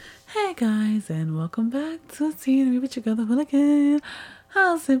Hey guys, and welcome back to Seeing Me With Your Girl again.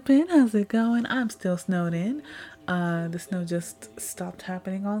 How's it been? How's it going? I'm still snowed in. The snow just stopped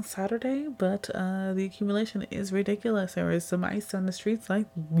happening on Saturday, but the accumulation is ridiculous. There is some ice on the streets like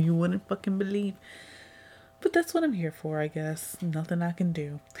you wouldn't fucking believe. But that's what I'm here for, I guess. Nothing I can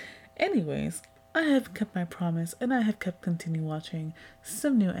do. Anyways, I have kept my promise and I have kept continue watching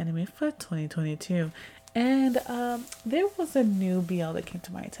some new anime for 2022. And there was a new BL that came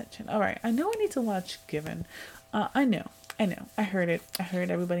to my attention. All right, I know I need to watch Given. I know. I heard it. I heard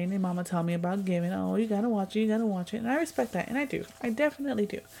everybody and their mama tell me about Given. Oh, you gotta watch it. You gotta watch it. And I respect that. And I do. I definitely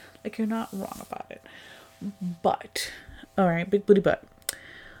do. Like, you're not wrong about it. But, all right, big booty butt.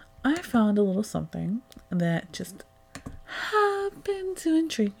 I found a little something that just happened to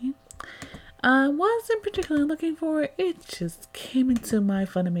intrigue me. I wasn't particularly looking for it. It just came into my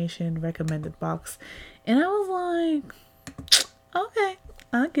Funimation recommended box. And I was like, okay,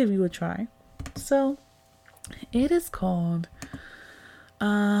 I'll give you a try. So, it is called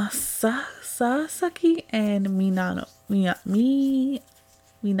Sasaki and Minayo.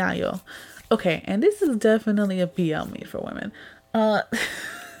 Okay, and this is definitely a BL made for women.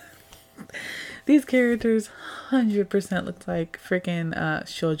 These characters 100% look like freaking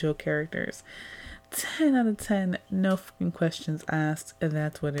shoujo characters. 10 out of 10, no fucking questions asked, and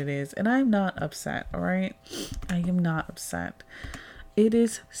that's what it is. And I'm not upset, alright? I am not upset. It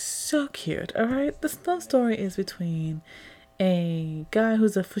is so cute, alright? The love story is between a guy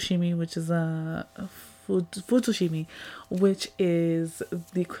who's a Fushimi, which is a Futsushimi, which is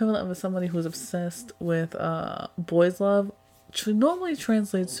the equivalent of somebody who's obsessed with boys' love. Normally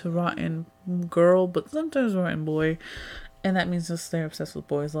translates to rotten girl, but sometimes rotten boy. And that means just they're obsessed with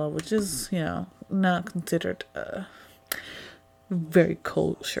boys' love, which is, not considered very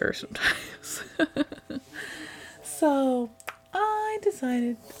kosher sometimes. So I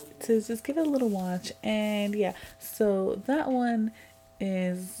decided to just give it a little watch. And yeah, so that one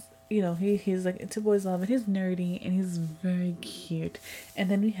is, he's like into boys' love and he's nerdy and he's very cute.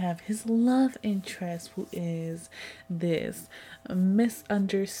 And then we have his love interest, who is this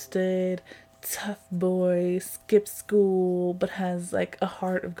misunderstood tough boy, skips school, but has like a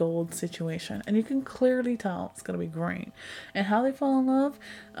heart of gold situation. And you can clearly tell it's gonna be great. And how they fall in love,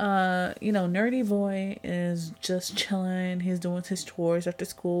 nerdy boy is just chilling, he's doing his chores after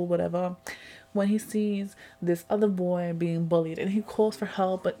school, whatever, when he sees this other boy being bullied and he calls for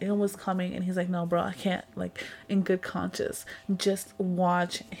help, but it was coming and he's like, no bro, I can't, like, in good conscience just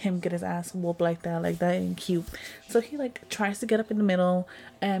watch him get his ass whooped like that ain't cute. So he like tries to get up in the middle,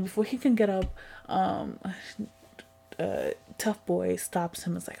 and before he can get up, tough boy stops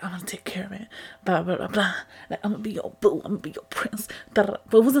him. It's like, I'm gonna take care of it, blah blah blah blah, like, I'm gonna be your boo, I'm gonna be your prince, da, da, da.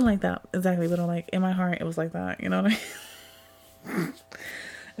 But it wasn't like that exactly, but I'm like, in my heart it was like that, you know what I mean?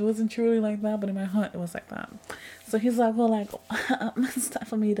 It wasn't truly like that, but in my heart, it was like that. So he's like, well, like, it's time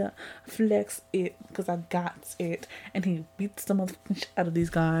for me to flex it, because I got it. And he beats the motherfucking shit out of these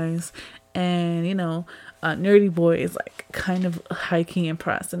guys. And, nerdy boy is, like, kind of high-key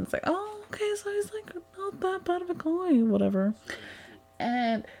impressed. And it's like, oh, okay, so he's, like, not that bad of a guy, whatever.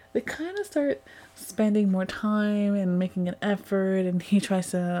 And they kind of start spending more time and making an effort, and he tries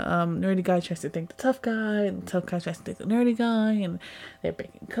to nerdy guy tries to think the tough guy, and the tough guy tries to think the nerdy guy, and they're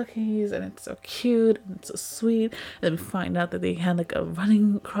baking cookies, and it's so cute and it's so sweet. And then we find out that they had like a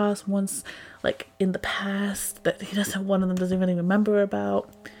running across once, like in the past, that one of them doesn't really remember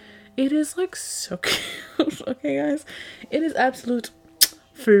about. It is like so cute. Okay guys, it is absolute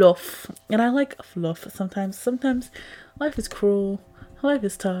fluff, and I like fluff. Sometimes life is cruel, life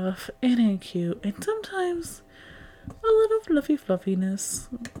is tough, it ain't cute, and sometimes a little fluffy fluffiness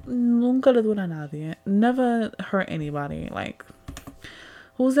nunca le dura a nadie. Never hurt anybody. Like,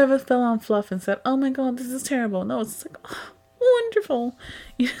 who's ever fell on fluff and said, oh my god, this is terrible? No, it's like, oh, wonderful.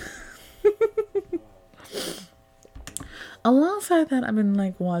 Alongside that, I've been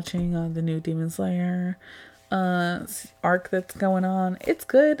like watching the new Demon Slayer arc that's going on. It's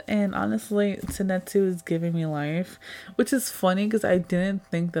good, and honestly, Tsunetsu is giving me life, which is funny because I didn't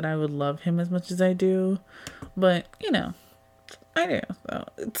think that I would love him as much as I do, but I do,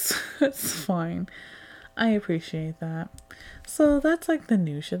 so it's fine. I appreciate that. So that's like the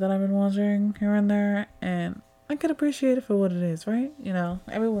new shit that I've been watching here and there, and I can appreciate it for what it is, right?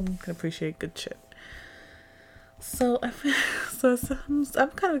 Everyone can appreciate good shit. So I'm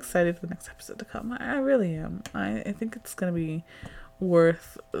kind of excited for the next episode to come. I really am. I think it's gonna be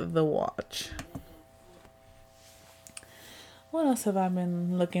worth the watch. What else have I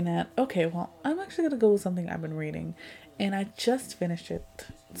been looking at? Okay, well, I'm actually gonna go with something I've been reading, and I just finished it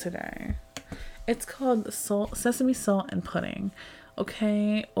today. It's called Sesame Salt and Pudding,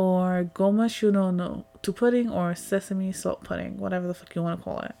 okay, or goma shuno no to pudding or sesame salt pudding, whatever the fuck you want to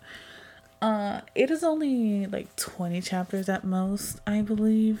call it. It is only like 20 chapters at most, I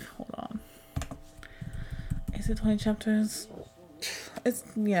believe. Hold on. Is it 20 chapters? It's,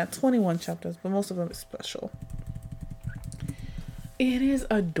 yeah, 21 chapters, but most of them is special. It is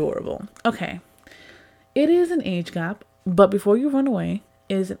adorable. Okay. It is an age gap, but before you run away,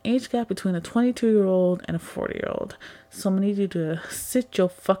 it is an age gap between a 22-year-old and a 40-year-old. So I'm gonna need you to sit your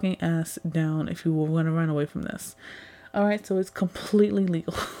fucking ass down if you want to run away from this. Alright, so it's completely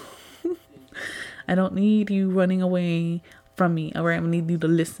legal. I don't need you running away from me. Alright, I'm gonna need you to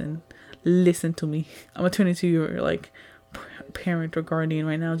listen. Listen to me. I'm gonna turn into your, like, parent or guardian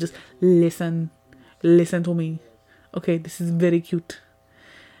right now. Just listen. Listen to me. Okay, this is very cute.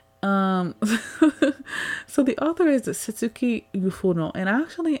 So the author is Setsuki Yufuno, and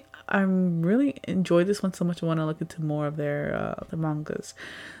actually I'm really enjoyed this one so much I want to look into more of their mangas.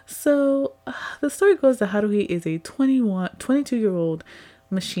 So the story goes that Haruhi is a 22-year-old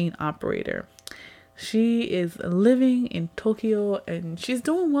machine operator. She is living in Tokyo and she's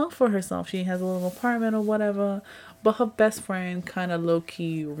doing well for herself. She has a little apartment or whatever, but her best friend kind of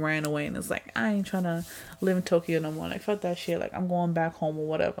low-key ran away and is like, I ain't trying to live in Tokyo no more. Like, fuck that shit. Like, I'm going back home or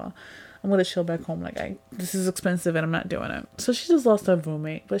whatever. I'm going to chill back home. Like, this is expensive and I'm not doing it. So she just lost her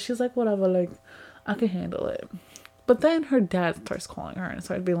roommate, but she's like, whatever, like, I can handle it. But then her dad starts calling her and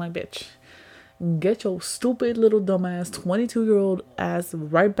starts being like, bitch, get your stupid little dumbass 22-year-old ass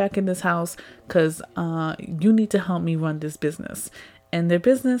right back in this house, because you need to help me run this business. And their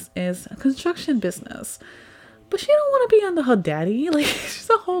business is a construction business. But she don't want to be under her daddy. Like, she's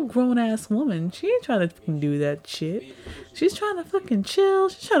a whole grown-ass woman. She ain't trying to fucking do that shit. She's trying to fucking chill.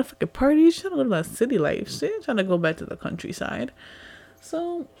 She's trying to fucking party. She's trying to live that city life. She ain't trying to go back to the countryside.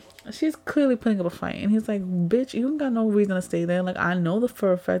 So she's clearly putting up a fight. And he's like, bitch, you ain't got no reason to stay there. Like, I know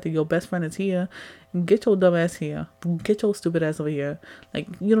for a fact that your best friend is here. Get your dumb ass here. Get your stupid ass over here. Like,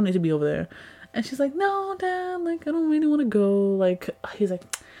 you don't need to be over there. And she's like, no, Dad. Like, I don't really want to go. Like, he's like,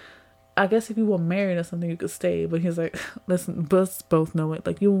 I guess if you were married or something, you could stay. But he's like, listen, us both know it.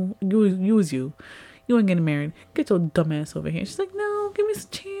 Like, you is you. You ain't getting married. Get your dumb ass over here. She's like, no, give me a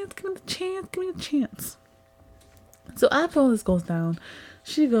chance. Give me the chance. Give me the chance. So after all this goes down,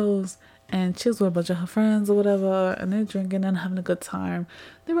 she goes and chills with a bunch of her friends or whatever, and they're drinking and having a good time.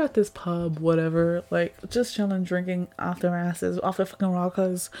 They were at this pub, whatever, like just chilling, drinking off their asses, off their fucking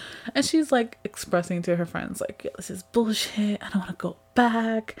rockers. And she's like expressing to her friends, like, yo, this is bullshit. I don't want to go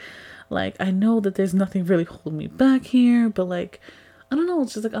back. Like, I know that there's nothing really holding me back here, but like, I don't know.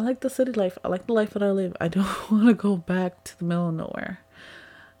 It's just like, I like the city life. I like the life that I live. I don't want to go back to the middle of nowhere.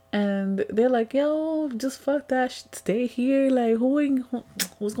 And they're like, yo, just fuck that. Stay here. Like,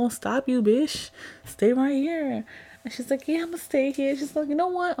 who's gonna stop you, bitch? Stay right here. And she's like, yeah, I'm gonna stay here. She's like, you know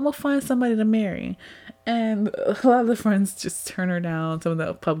what? I'm gonna find somebody to marry. And a lot of the friends just turn her down. Some of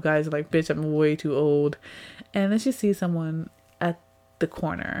the pub guys are like, bitch, I'm way too old. And then she sees someone at the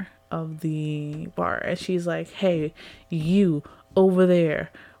corner of the bar. And she's like, hey, you over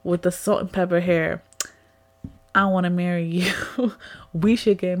there with the salt and pepper hair, I want to marry you. We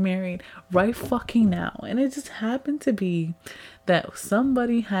should get married right fucking now. And it just happened to be that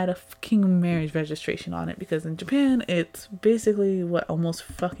somebody had a fucking marriage registration on it, because in Japan it's basically almost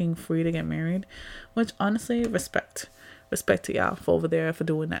fucking free to get married, which honestly, respect to y'all for over there for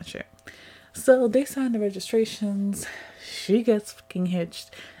doing that shit. So they signed the registrations. She gets fucking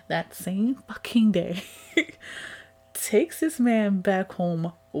hitched that same fucking day. Takes this man back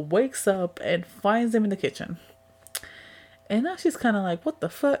home, wakes up and finds him in the kitchen. And now she's kind of like, what the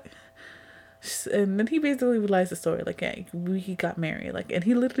fuck? And then he basically realized the story. Like, yeah, he got married. Like, and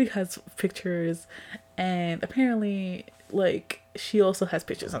he literally has pictures. And apparently, like, she also has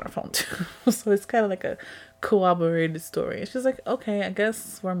pictures on her phone, too. So it's kind of like a corroborated story. And she's like, okay, I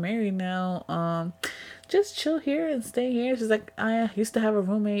guess we're married now. Just chill here and stay here. She's like, I used to have a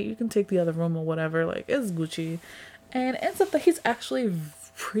roommate. You can take the other room or whatever. Like, it's Gucci. And it ends up that he's actually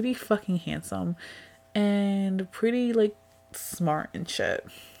pretty fucking handsome. And pretty, like, smart and shit,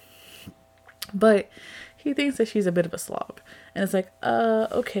 but he thinks that she's a bit of a slob. And it's like,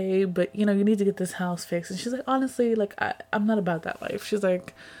 okay, but you know, you need to get this house fixed. And she's like, honestly, like, I'm not about that life. She's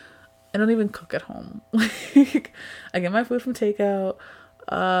like, I don't even cook at home. Like, I get my food from takeout.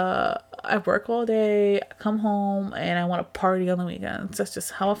 I work all day, I come home, and I want to party on the weekends. That's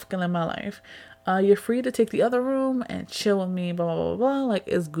just how I fucking live my life. You're free to take the other room and chill with me, blah, blah, blah, blah. Like,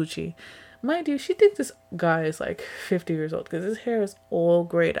 it's Gucci. Mind you, she thinks this guy is like 50 years old because his hair is all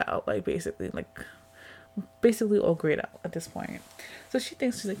grayed out, like basically like basically all grayed out at this point. So she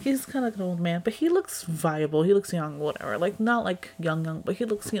thinks she's like, he's kind of like an old man, but he looks viable. He looks young, whatever. Like, not like young, but he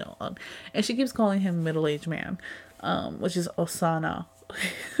looks, and she keeps calling him middle-aged man, which is Osana.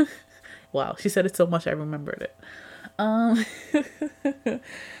 Wow, she said it so much I remembered it. Um,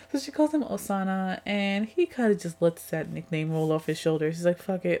 so she calls him Osana, and he kind of just lets that nickname roll off his shoulders. He's like,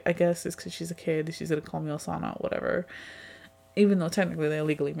 fuck it, I guess it's because she's a kid. She's gonna call me Osana, whatever. Even though technically they're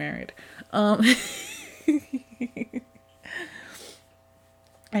legally married.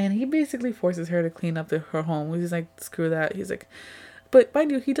 And he basically forces her to clean up her home. He's like, screw that. He's like, but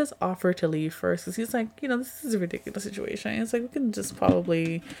mind you, he does offer to leave first. Because he's like, this is a ridiculous situation. It's like, we can just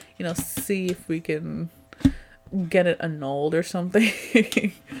probably, see if we can get it annulled or something.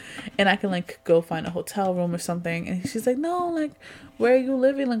 And I can like go find a hotel room or something. And she's like, no, like, where are you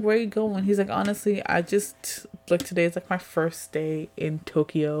living? Like, where are you going? He's like, honestly, I just, like, today is like my first day in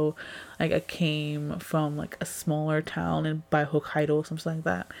Tokyo. Like, I came from like a smaller town by Hokkaido or something like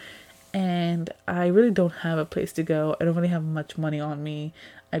that. And I really don't have a place to go. I don't really have much money on me.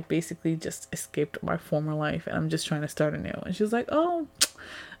 I basically just escaped my former life and I'm just trying to start anew. And she's like, oh,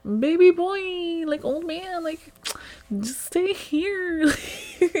 baby boy, like, old man, like, just stay here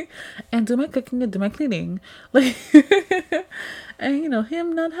and do my cooking and do my cleaning, like. And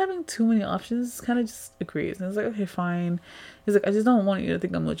him not having too many options kind of just agrees, and it's like, okay, fine. He's like, I just don't want you to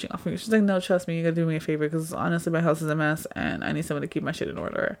think I'm mooching off of you. She's like, no, trust me, you gotta do me a favor, because honestly my house is a mess and I need someone to keep my shit in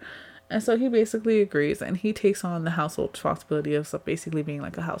order. And so he basically agrees, and he takes on the household responsibility of basically being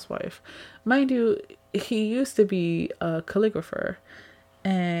like a housewife. Mind you, he used to be a calligrapher,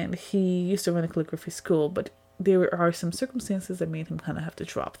 and he used to run a calligraphy school, but there are some circumstances that made him kind of have to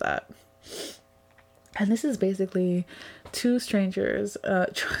drop that. And this is basically two strangers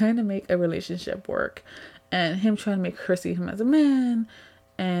trying to make a relationship work, and him trying to make her see him as a man,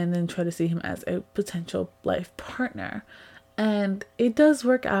 and then try to see him as a potential life partner. And it does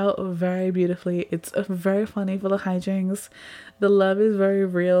work out very beautifully. It's a very funny, full of hijinks. The love is very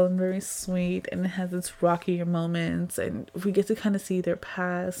real and very sweet, and it has its rockier moments, and we get to kind of see their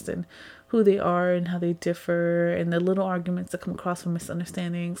past and who they are and how they differ, and the little arguments that come across from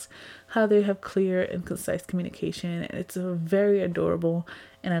misunderstandings, how they have clear and concise communication. And it's a very adorable.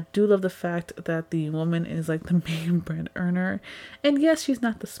 And I do love the fact that the woman is like the main bread earner. And yes, she's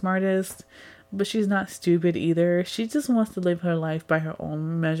not the smartest, but she's not stupid either. She just wants to live her life by her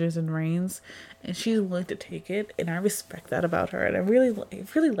own measures and reins, and she's willing to take it. And I respect that about her, and I really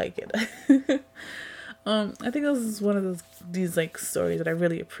like it. I think this is one of these like stories that I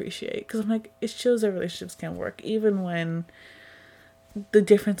really appreciate, because I'm like, it shows that relationships can work even when the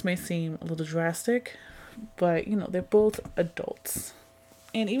difference may seem a little drastic, but they're both adults.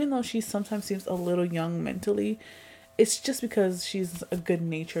 And even though she sometimes seems a little young mentally, it's just because she's a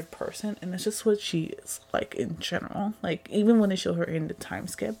good-natured person, and it's just what she is like in general. Like, even when they show her in the time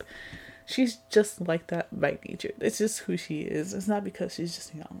skip, she's just like that by nature. It's just who she is. It's not because she's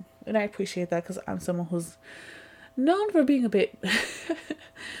just young. And I appreciate that, because I'm someone who's known for being a bit,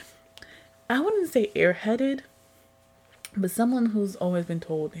 I wouldn't say airheaded, but someone who's always been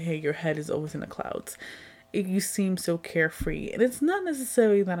told, hey, your head is always in the clouds. You seem so carefree. And it's not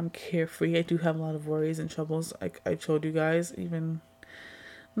necessarily that I'm carefree. I do have a lot of worries and troubles. Like I told you guys, even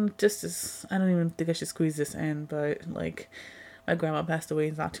just as, I don't even think I should squeeze this in, but like, my grandma passed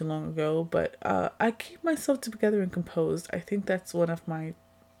away not too long ago, but I keep myself together and composed. I think that's one of my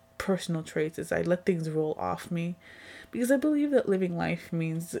personal traits, is I let things roll off me, because I believe that living life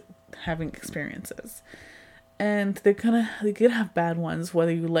means having experiences, and they're gonna have bad ones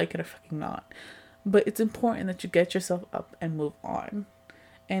whether you like it or fucking not. But it's important that you get yourself up and move on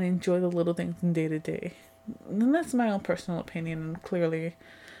and enjoy the little things in day to day. And that's my own personal opinion, and clearly,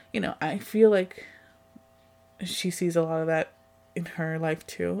 I feel like she sees a lot of that in her life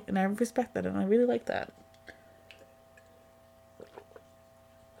too, and I respect that, and I really like that.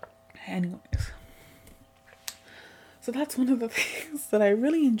 Anyways, so that's one of the things that I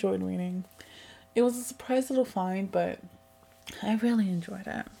really enjoyed reading. It was a surprise little find, but I really enjoyed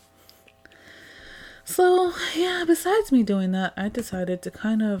it. So yeah, besides me doing that, I decided to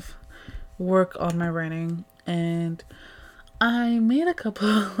kind of work on my writing, and I made a couple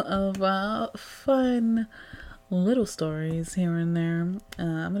of fun little stories here and there.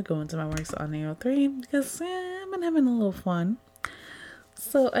 I'm gonna go into my works on AO3 because I've been having a little fun.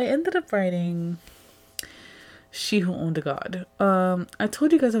 So I ended up writing She Who Owned a God. I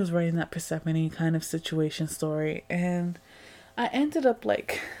told you guys I was writing that Persephone kind of situation story, and I ended up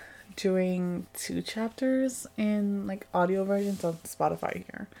like doing 2 chapters in like audio versions on Spotify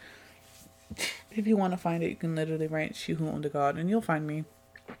here. If you want to find it, you can literally write She Who Owned a God and you'll find me.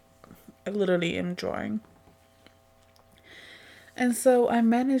 I literally am drawing. And so I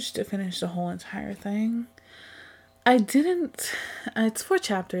managed to finish the whole entire thing. I didn't, it's 4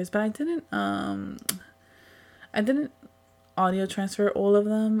 chapters, but I didn't audio transfer all of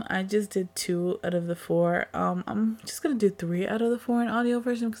them. I just did 2 out of the 4. I'm just gonna do 3 out of the 4 in audio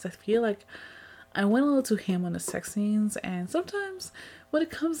version because I feel like I went a little too ham on the sex scenes, and sometimes when it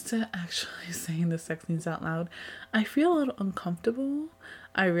comes to actually saying the sex scenes out loud, I feel a little uncomfortable.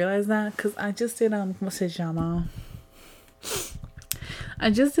 I realize that because I just did I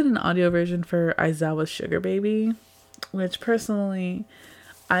just did an audio version for Aizawa's Sugar Baby, which personally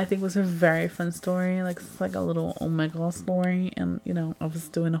I think was a very fun story. Like, it's like a little Omega story. And, you know, I was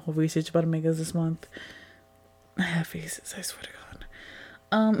doing a whole research about Omegas this month. I have faces, I swear to God.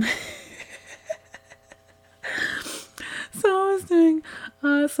 So I was doing,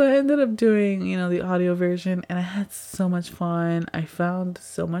 so I ended up doing, you know, the audio version, and I had so much fun. I found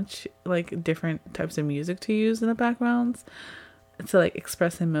so much, like, different types of music to use in the backgrounds to, like,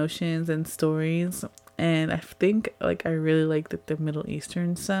 express emotions and stories. And I think, like, I really liked the Middle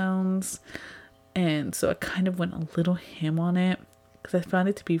Eastern sounds. And so I kind of went a little ham on it because I found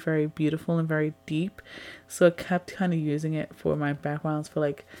it to be very beautiful and very deep. So I kept kind of using it for my backgrounds for,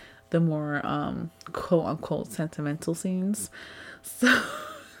 like, the more quote unquote sentimental scenes. So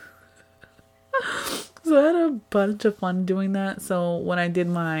so I had a bunch of fun doing that. So when I did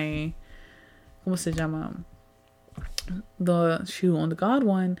my the Shoe on the God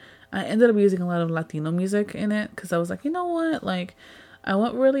one, I ended up using a lot of Latino music in it because I was like, you know what, like, I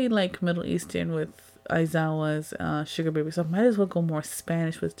went really like Middle Eastern with Aizawa's Sugar Baby, so I might as well go more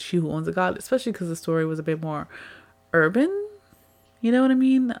Spanish with She Who Owns a God, especially because the story was a bit more urban. You know what I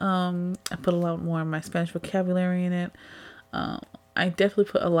mean? I put a lot more of my Spanish vocabulary in it. I definitely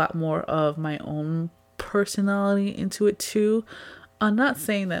put a lot more of my own personality into it too. I'm not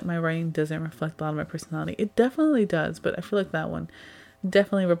saying that my writing doesn't reflect a lot of my personality. It definitely does, but I feel like that one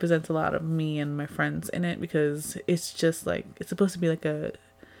definitely represents a lot of me and my friends in it because it's just like, it's supposed to be like a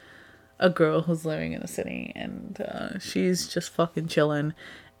girl who's living in a city, and she's just fucking chilling,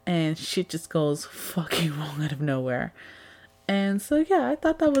 and shit just goes fucking wrong out of nowhere. And so, yeah, I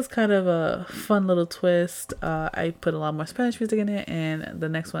thought that was kind of a fun little twist. I put a lot more Spanish music in it, and the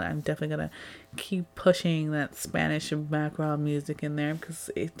next one I'm definitely going to keep pushing that Spanish background music in there because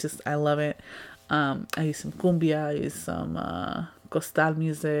it just, I love it. I use some cumbia, I use some costal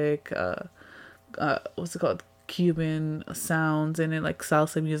music, what's it called? Cuban sounds in it, like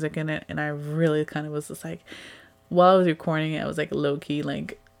salsa music in it. And I really kind of was just like, while I was recording it, I was like low key,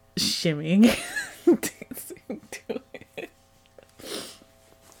 like shimmying, dancing to it.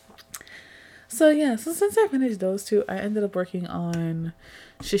 So yeah, so since I finished those 2, I ended up working on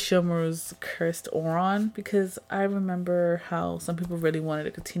Shishomaru's Cursed Oron because I remember how some people really wanted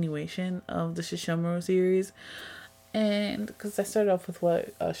a continuation of the Shishomaru series. And because I started off with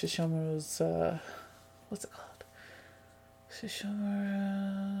what Shishomaru's, what's it called?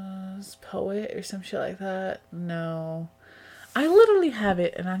 Shishomaru's Poet or some shit like that. No. I literally have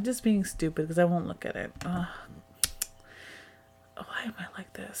it and I'm just being stupid because I won't look at it. Why am I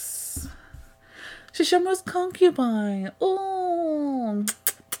like this? Shishomaru's Concubine. Oh,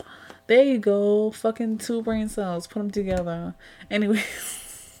 there you go. Fucking 2 brain cells. Put them together.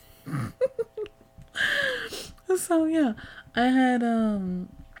 Anyways. So yeah, I had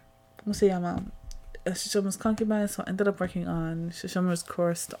Shishomaru's Concubine. So I ended up working on Shishomaru's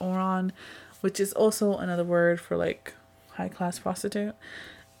Cursed Oron, which is also another word for like high class prostitute.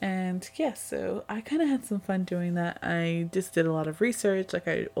 And yeah, so I kind of had some fun doing that. I just did a lot of research like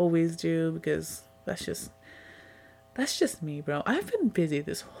I always do because that's just me, bro. I've been busy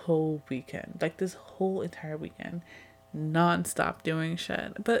this whole weekend, like this whole entire weekend, non-stop doing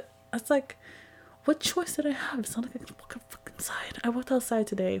shit. But it's like, what choice did I have? It's not like I could walk outside. I walked outside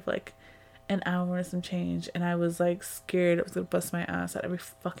today for like an hour and some change, and I was like scared I was gonna bust my ass at every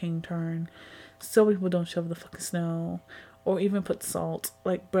fucking turn. So many people don't shovel the fucking snow or even put salt.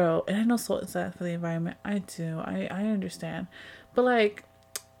 Like, bro, and I know salt is bad for the environment. I do. I understand. But like,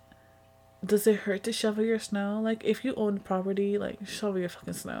 does it hurt to shovel your snow? Like, if you own property, like, shovel your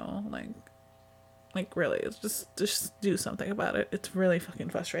fucking snow. Like really, it's just do something about it. It's really fucking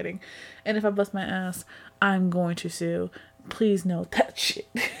frustrating. And if I bust my ass, I'm going to sue. Please note that shit.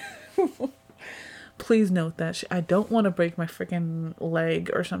 Please note that shit. I don't want to break my freaking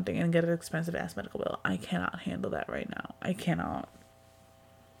leg or something and get an expensive ass medical bill. I cannot handle that right now. I cannot.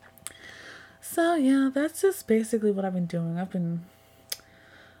 So yeah, that's just basically what I've been doing. I've been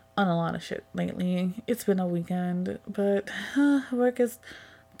on a lot of shit lately. It's been a weekend, but work is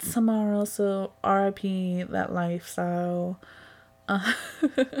tomorrow, so RIP that lifestyle.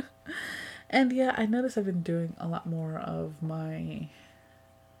 And yeah, I noticed I've been doing a lot more of my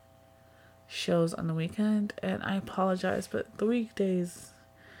shows on the weekend, and I apologize, but the weekdays,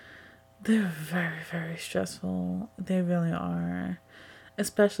 they're very, very stressful. They really are.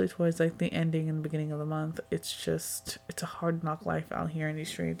 Especially towards like the ending and beginning of the month. It's a hard knock life out here in these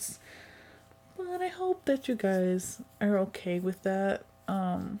streets. But I hope that you guys are okay with that.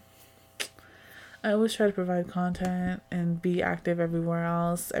 I always try to provide content and be active everywhere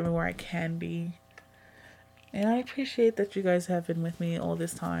else, everywhere I can be. And I appreciate that you guys have been with me all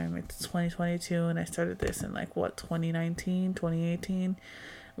this time. It's 2022 and I started this in like what, 2019, 2018.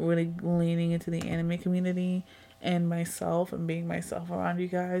 Really leaning into the anime community and myself and being myself around you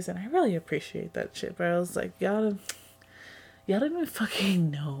guys. And I really appreciate that shit. But I was like, y'all don't even fucking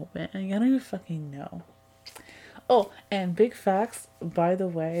know, man. Y'all don't even fucking know. Oh, and big facts, by the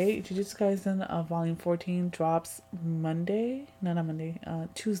way, Jujutsu Kaisen Volume 14 drops Monday. No, not Monday.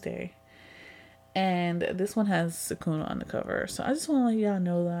 Tuesday. And this one has Sukuna on the cover. So I just want to let y'all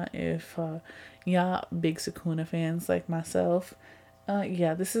know that if y'all big Sukuna fans like myself,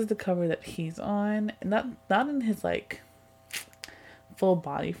 yeah, this is the cover that he's on. Not in his like full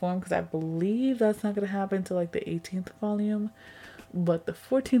body form, because I believe that's not going to happen until like the 18th volume. But the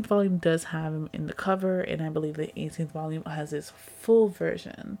 14th volume does have him in the cover, and I believe the 18th volume has his full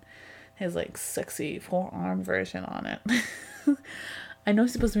version, his like sexy forearm version on it. I know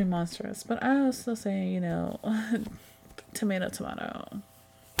he's supposed to be monstrous, but I also say, you know, tomato.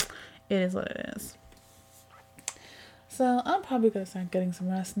 It is what it is. So I'm probably gonna start getting some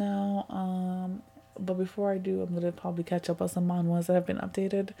rest now. But before I do, I'm gonna probably catch up on some manhwas that have been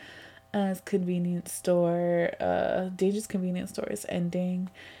updated. As Convenience Store, Dangerous Convenience Store is ending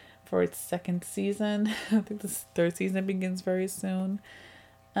for its second season. I think the third season begins very soon.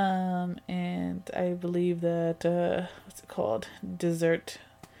 And I believe that what's it called? Dessert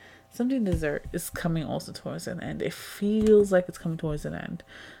is coming also towards an end. It feels like it's coming towards an end.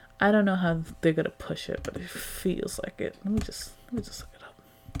 I don't know how they're gonna push it, but it feels like it. Let me just look it up.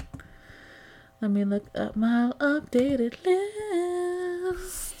 Let me look up my updated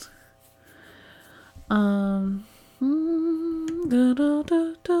list.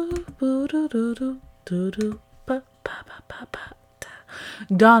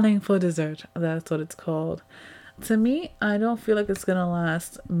 Darling for Dessert. That's what it's called. To me, I don't feel like it's gonna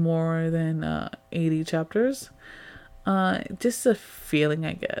last more than 80 chapters. Just a feeling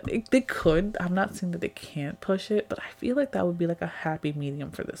I get. They could. I'm not saying that they can't push it, but I feel like that would be like a happy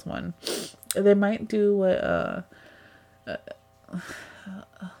medium for this one. They might do what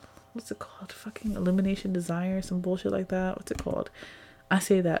what's it called? Fucking Illumination Desire, some bullshit like that. What's it called? I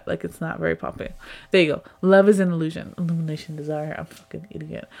say that like it's not very popular. There you go. Love is an Illusion. Illumination Desire. I'm a fucking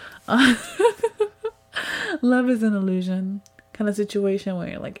idiot. Love is an Illusion kind of situation where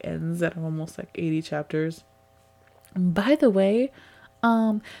it like ends at almost like 80 chapters. By the way,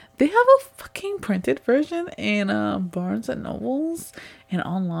 they have a fucking printed version in Barnes and Nobles and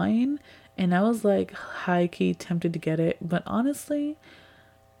online, and I was like high key tempted to get it, but honestly,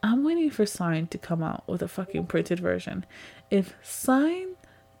 I'm waiting for Sign to come out with a fucking printed version. If Sign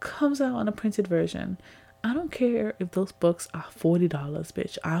comes out on a printed version, I don't care if those books are $40,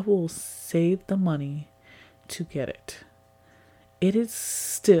 bitch. I will save the money to get it. It is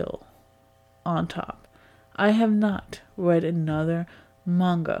still on top. I have not read another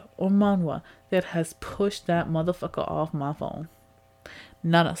manga or manhwa that has pushed that motherfucker off my phone.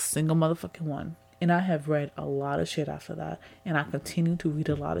 Not a single motherfucking one. And I have read a lot of shit after that. And I continue to read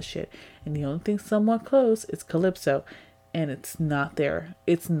a lot of shit. And the only thing somewhat close is Calypso. And it's not there.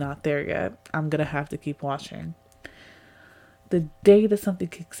 It's not there yet. I'm going to have to keep watching. The day that something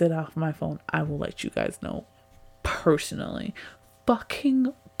kicks it off my phone, I will let you guys know. Personally.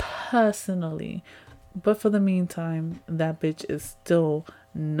 Fucking personally. But for the meantime, that bitch is still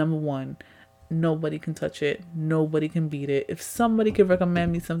number one. Nobody can touch it. Nobody can beat it. If somebody can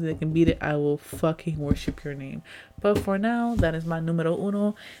recommend me something that can beat it, I will fucking worship your name. But for now, that is my numero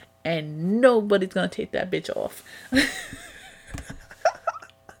uno. And nobody's gonna take that bitch off.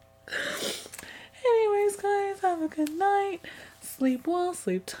 Anyways, guys, have a good night. Sleep well,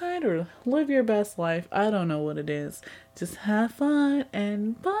 sleep tight, or live your best life. I don't know what it is. Just have fun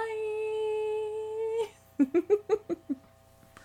and bye.